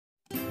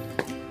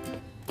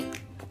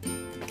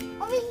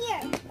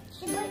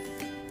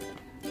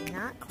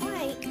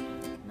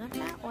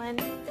one.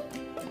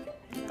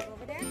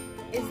 Over there.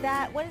 Is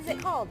that, what is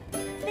it called?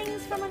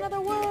 Things from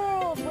Another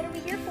World. What are we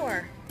here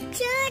for? To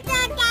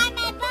the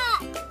comic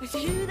book.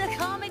 To the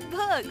comic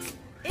books.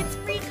 It's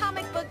free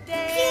comic book To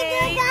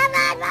day. the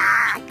comic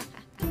book.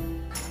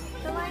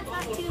 The line's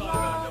not too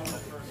long.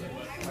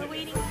 We're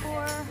waiting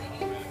for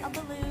a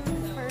balloon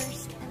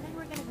first, and then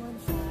we're gonna go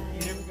inside.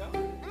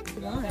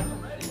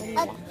 What do you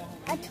want?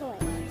 A toy.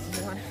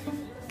 You want a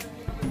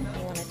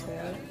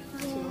toy?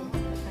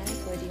 What kind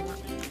of toy do you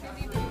want?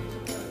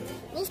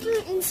 Let's do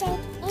it inside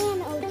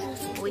and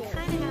OGC. We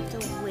kind of have to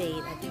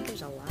wait. I think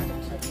there's a lot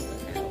of people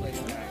in there.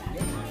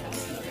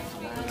 A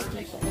lot of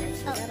people. So we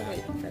gotta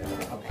wait for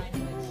them. Okay.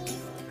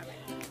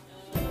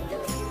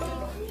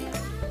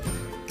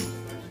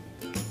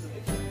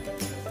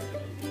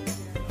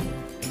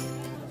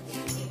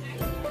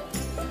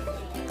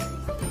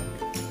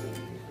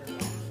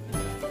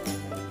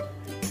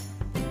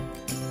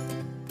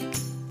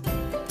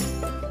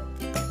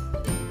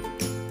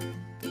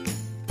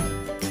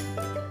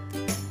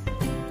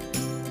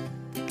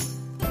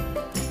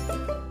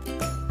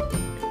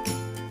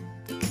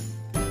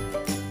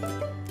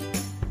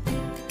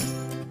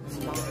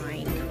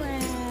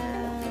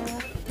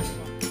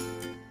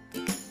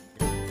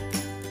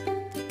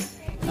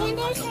 And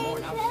there's some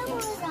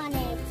clothes on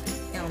it.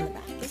 And on the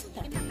back, isn't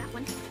there? That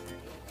one.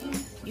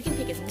 You can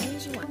pick as many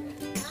as you want.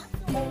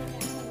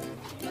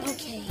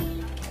 Okay.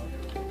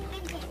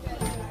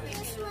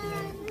 This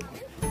one.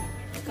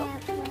 Go.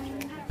 That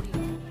one.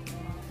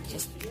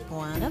 Just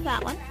one of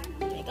that one.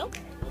 There you go.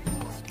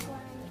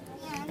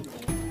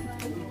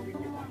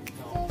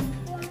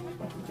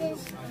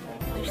 This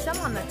There's some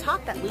on the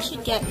top that we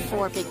should get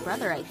for Big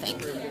Brother, I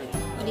think.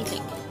 What do you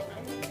think?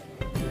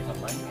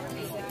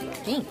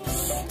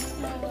 Thanks.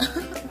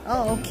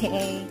 Oh,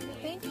 okay.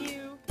 Thank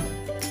you.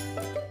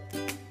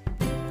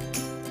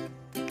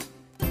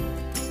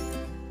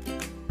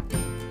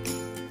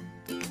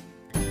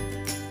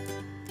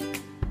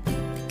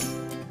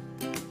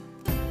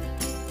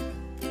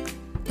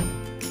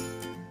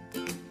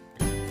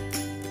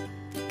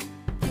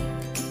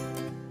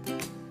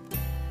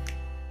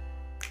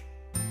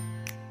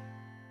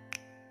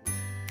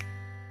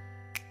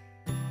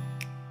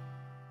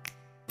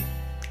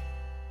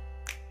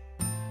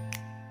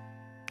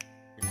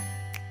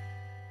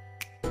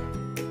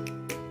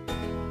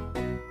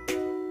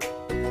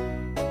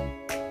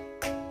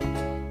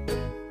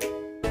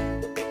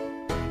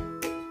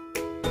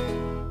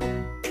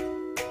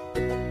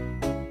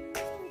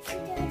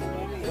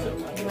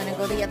 You want to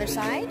go the other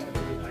side?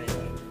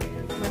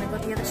 You want to go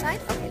the other side?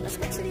 Okay, let's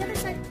go to the other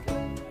side.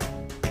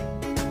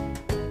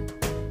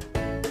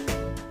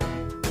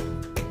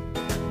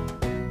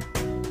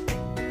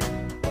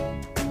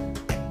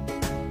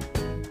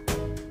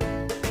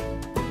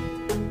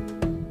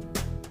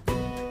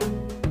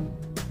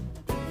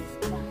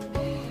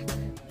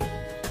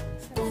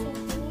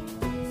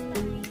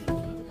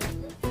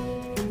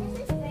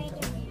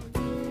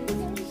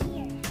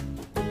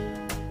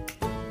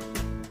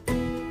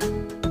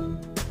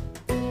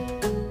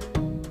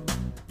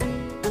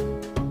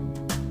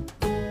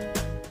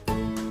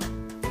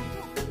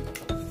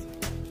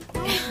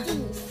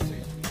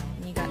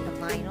 You got the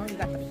vinyl, you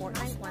got the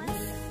Fortnite ones.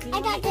 I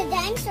got the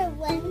dinosaur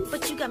ones.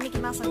 But you got Mickey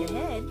Mouse on your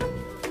head.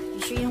 You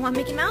sure you don't want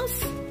Mickey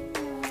Mouse? I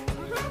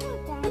have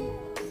a dinosaur.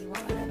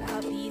 What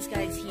about these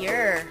guys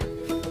here?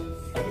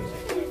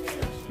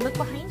 Look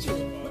behind you.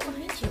 Look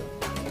behind you.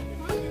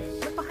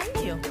 Look behind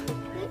you.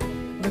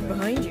 Look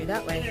behind you.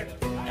 That way.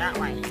 That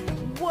way.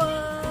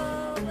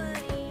 Whoa,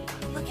 buddy.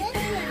 Look at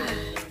that.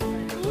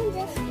 And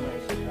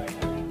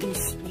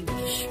this one.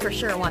 You for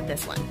sure want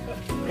this one.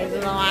 This is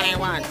the one I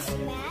want.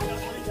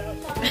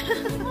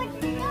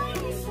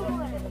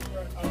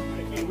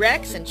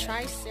 Rex and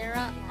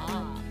Tricera.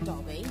 Ah,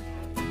 Dobby.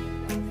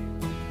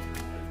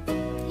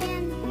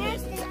 And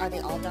here's the Are they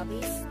all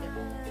Dobbies?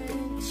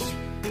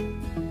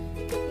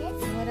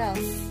 What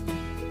else?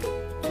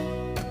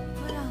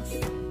 What else?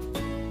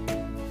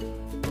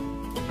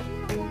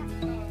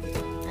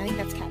 I think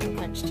that's Captain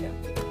Crunch too.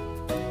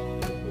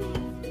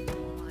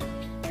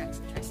 Rex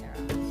and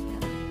Triceratops. Yeah.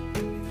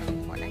 From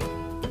Fortnite.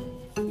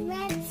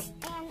 Reds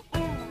and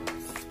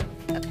arrows.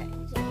 Okay.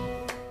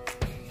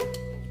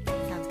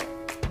 Sounds good.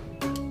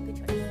 Good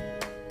choice.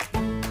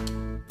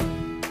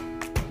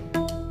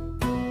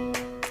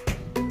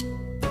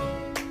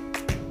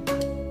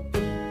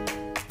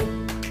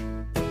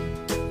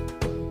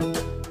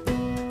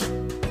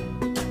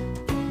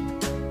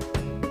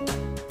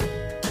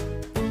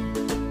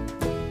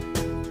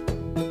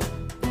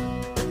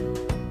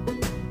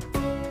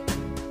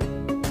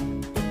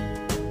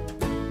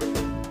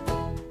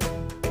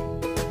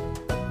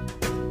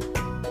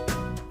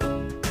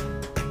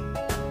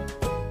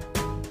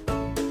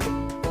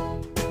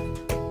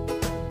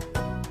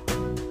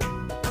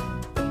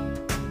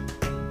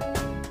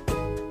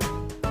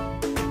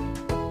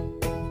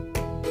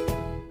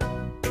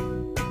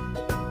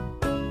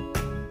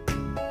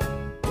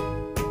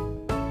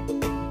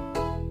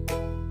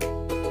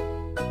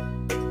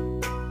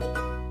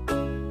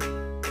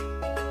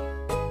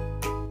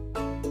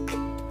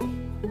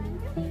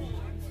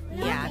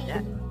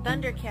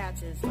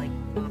 Thundercats is like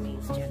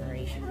mommy's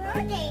generation. Where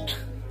are they?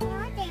 Where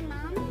are they,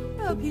 Mom?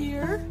 Up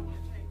here.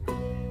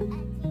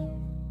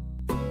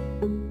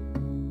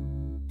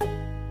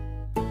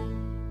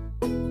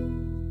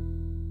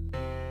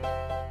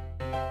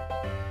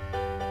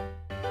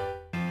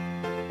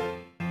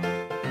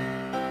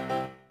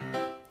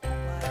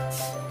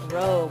 What?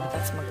 Rogue,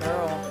 that's my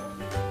girl.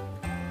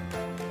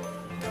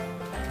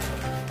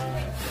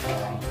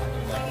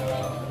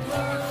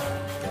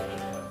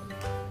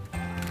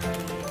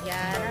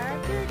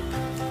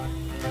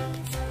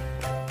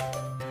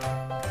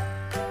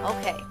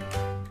 Okay.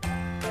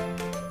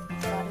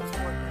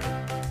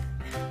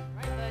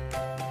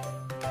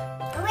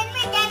 Open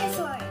my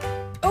dinosaur.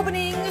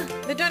 Opening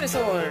the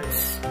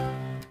dinosaurs.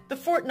 The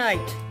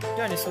Fortnite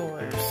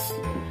dinosaurs.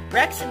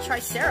 Rex and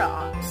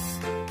Triceratops.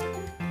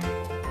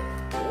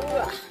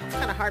 Ooh, it's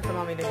kind of hard for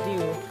mommy to do.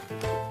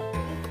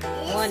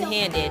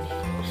 One-handed.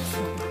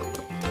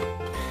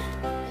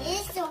 It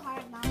is so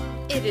hard,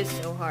 Mama. It is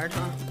so hard,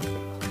 huh?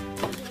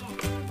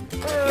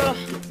 Yeah.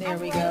 There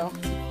we go.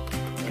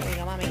 There we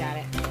go, mommy got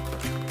it.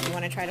 You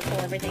want to try to pull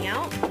everything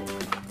out?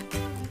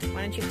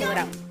 Why don't you pull it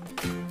out?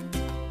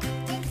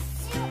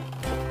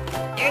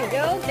 There you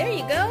go. There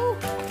you go.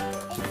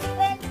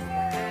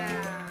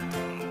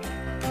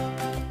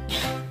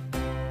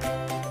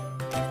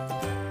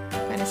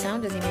 What kind of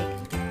sound does he make?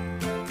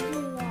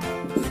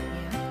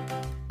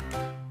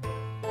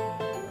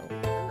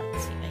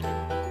 Let's see, Megan.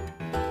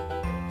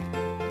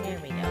 There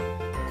we go.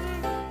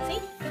 See?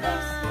 Look at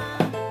this.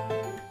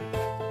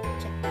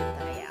 Check that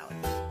guy out.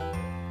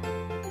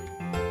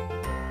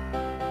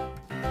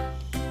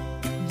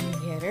 Did you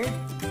get her?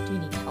 Do you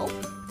need help?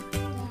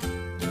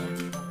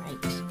 Yeah.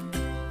 Alright.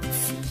 Let's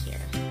see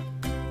here.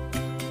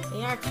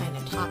 They are kind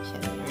of top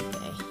heavy, aren't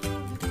they?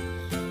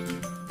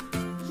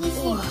 He's a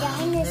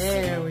dinosaur.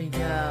 There we go.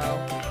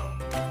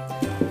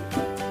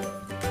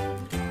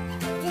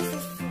 This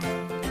is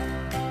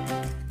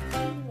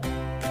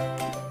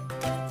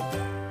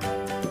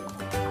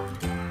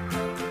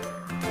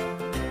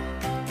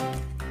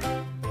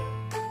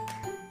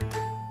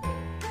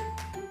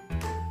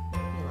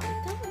You like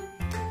them?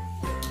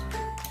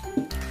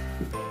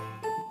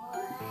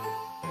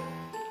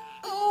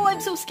 Oh,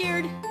 I'm so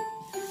scared.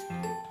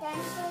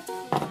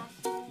 dinosaur.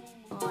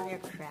 Oh, they're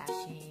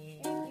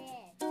crashing.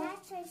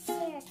 That's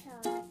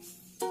Triceratops.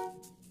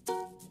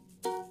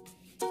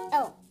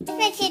 Oh,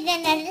 let's see the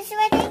dinosaur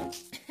ready?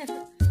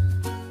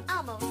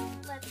 Almost.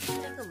 Let's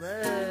take a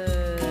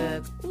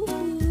look.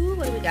 Ooh,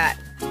 what do we got?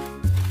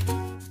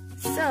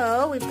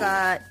 So, we've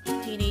got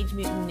Teenage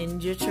Mutant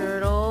Ninja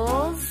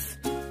Turtles.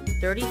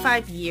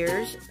 35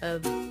 years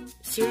of...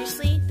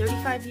 Seriously?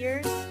 35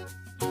 years?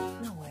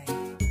 No way.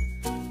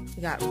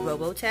 We got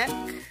Robotech,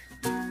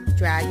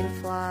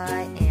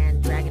 Dragonfly,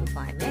 and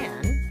Dragonfly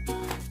Man.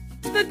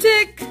 The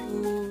Tick!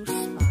 Ooh,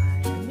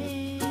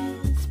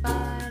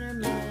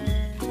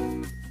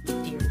 Spider-Man.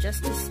 Dear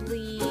Justice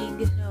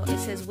League. No, it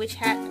says Witch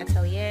Hat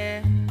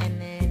Atelier, and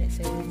then it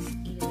says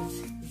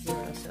Eagles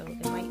Zero, so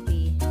it might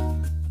be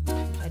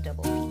a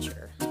double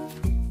feature.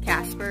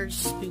 Casper's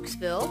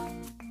Spooksville.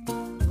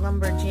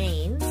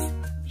 Lumberjanes.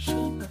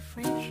 Shape of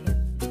Friendship.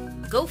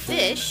 Go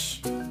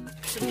Fish.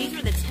 So these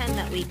were the 10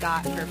 that we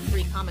got for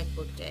free comic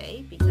book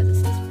day, because it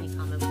says free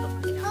comic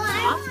book day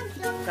on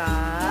the top.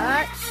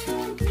 Got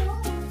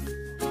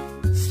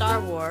Star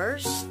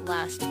Wars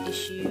last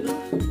issue,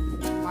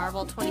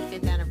 Marvel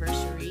 25th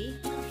anniversary.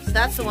 So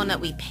that's the one that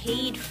we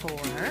paid for.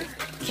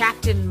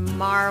 Captain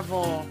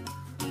Marvel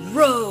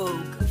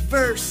Rogue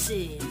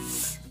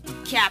versus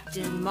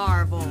Captain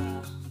Marvel.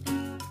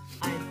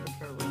 I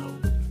prefer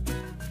Rogue.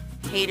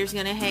 Haters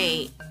gonna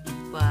hate,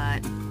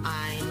 but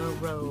I'm a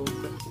Rogue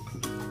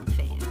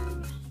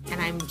fan.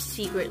 And I'm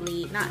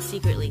secretly, not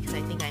secretly, because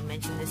I think I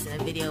mentioned this in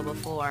a video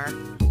before,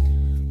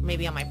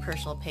 maybe on my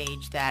personal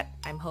page, that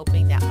I'm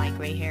hoping that my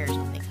gray hairs,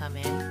 when they come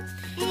in,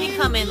 they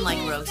come in like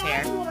Rogue's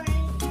hair.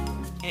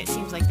 And it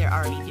seems like they're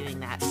already doing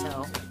that,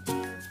 so.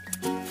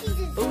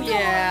 Oh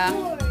yeah.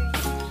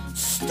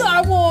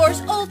 Star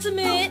Wars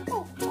Ultimate!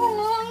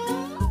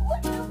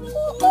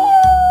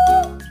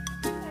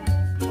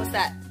 What's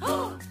that?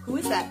 Who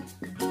is that?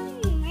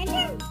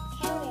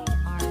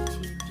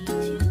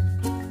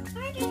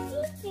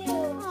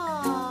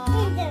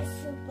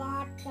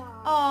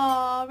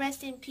 Oh,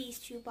 rest in peace,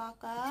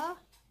 Chewbacca.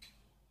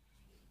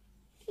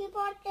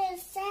 Chewbacca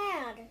is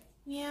sad.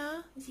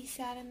 Yeah? Is he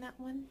sad in that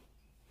one?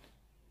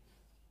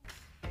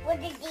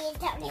 What did he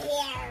tell me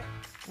here?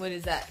 What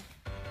is that?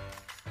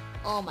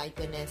 Oh my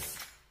goodness.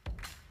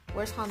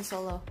 Where's Han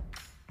Solo?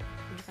 Did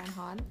you find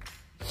Han?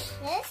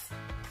 This?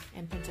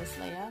 And Princess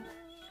Leia?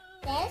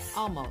 This?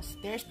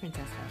 Almost. There's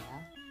Princess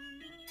Leia.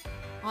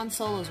 Han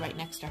Solo's right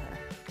next to her.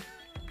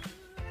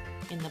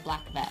 In the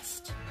black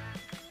vest.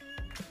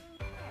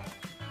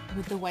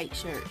 With the white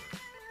shirt.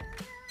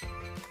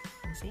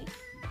 You see?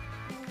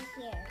 Over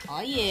here.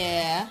 Oh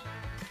yeah.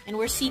 And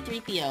where's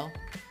C-3PO?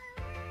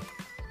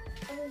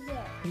 Over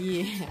here.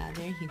 Yeah,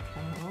 there you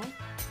go.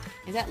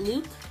 Is that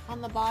Luke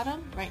on the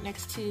bottom? Right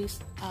next to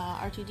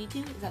R2-D2?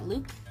 Is that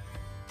Luke?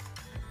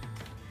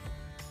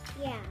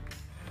 Yeah.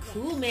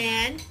 Cool,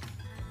 man.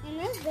 And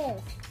what's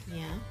this?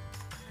 Yeah.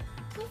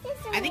 What's this?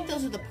 I think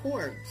those are the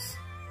porgs.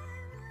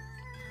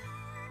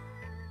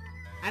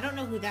 I don't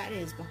know who that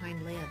is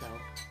behind Leia, though.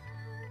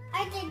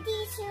 I did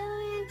DC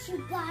and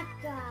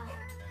Chewbacca.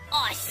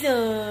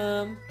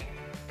 Awesome!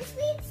 Let's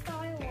read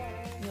Star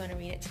Wars. You want to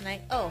read it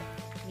tonight? Oh,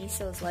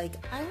 Miso's like,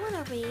 I want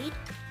to read.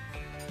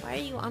 Why are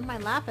you on my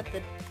lap at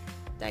the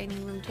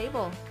dining room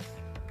table?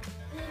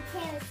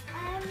 Because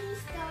I read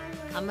Star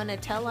Wars. I'm going to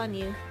tell on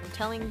you. I'm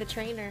telling the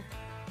trainer.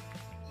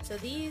 So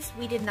these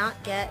we did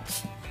not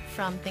get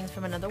from Things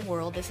from Another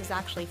World. This is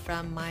actually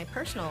from my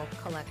personal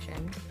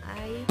collection.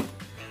 I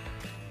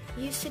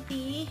used to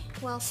be,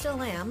 well,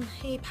 still am,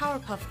 a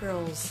Powerpuff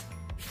Girls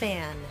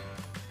fan.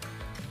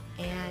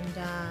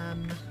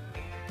 And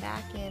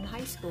back in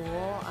high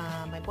school,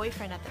 my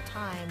boyfriend at the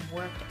time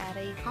worked at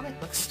a comic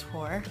book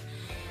store,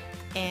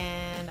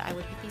 and I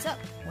would pick these up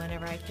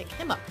whenever I picked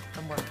him up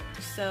from work.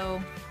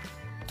 So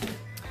let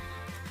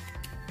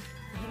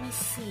me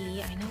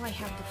see. I know I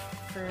have the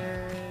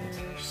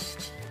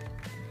first,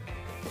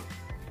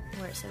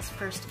 where it says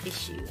first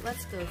issue.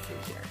 Let's go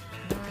through here.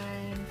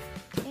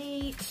 9,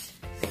 8, 6.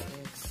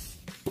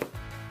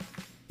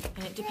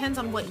 And it depends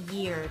on what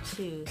year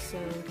too. So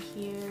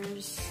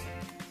here's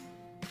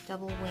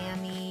double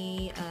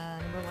whammy,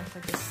 number 1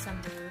 for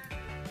December.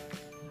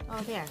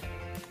 Oh, there,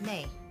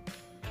 May.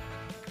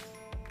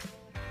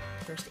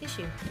 First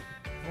issue.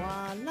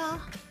 Voila.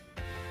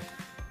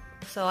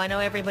 So I know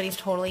everybody's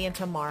totally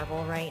into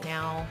Marvel right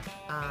now.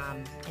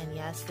 And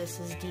yes, this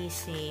is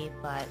DC,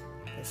 but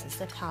this is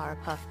the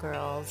Powerpuff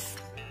Girls.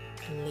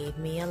 Leave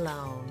me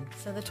alone.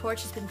 So the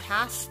torch has been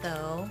passed,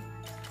 though,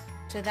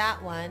 to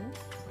that one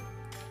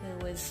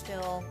who is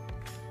still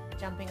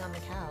jumping on the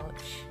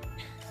couch.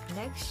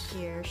 Next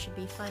year should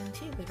be fun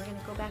too, because we're going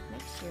to go back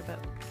next year, but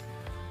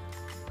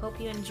hope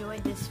you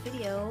enjoyed this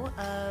video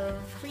of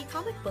Free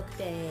Comic Book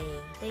Day.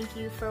 Thank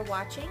you for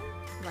watching.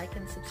 Like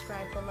and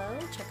subscribe below.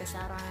 Check us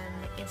out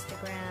on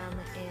Instagram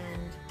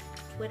and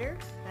Twitter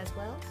as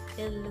well,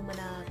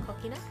 Illumina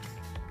Kokina,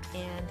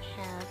 and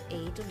have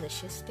a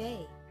delicious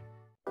day.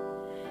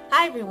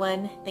 Hi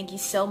everyone, thank you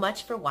so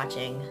much for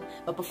watching.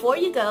 But before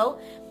you go,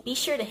 be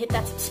sure to hit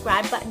that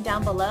subscribe button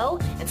down below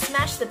and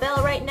smash the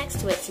bell right next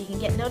to it so you can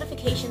get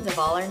notifications of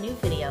all our new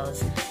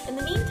videos. In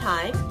the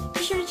meantime,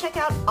 be sure to check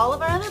out all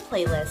of our other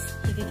playlists,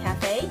 Hika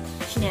Cafe,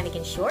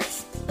 Shenanigan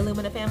Shorts,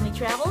 Illumina Family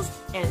Travels,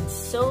 and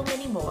so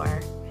many more.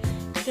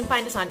 You can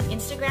find us on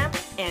Instagram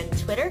and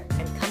Twitter,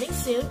 and coming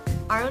soon,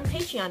 our own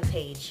Patreon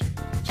page.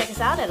 Check us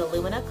out at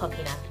Illumina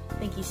Kokina.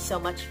 Thank you so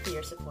much for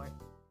your support.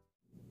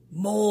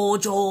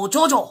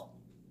 모조조조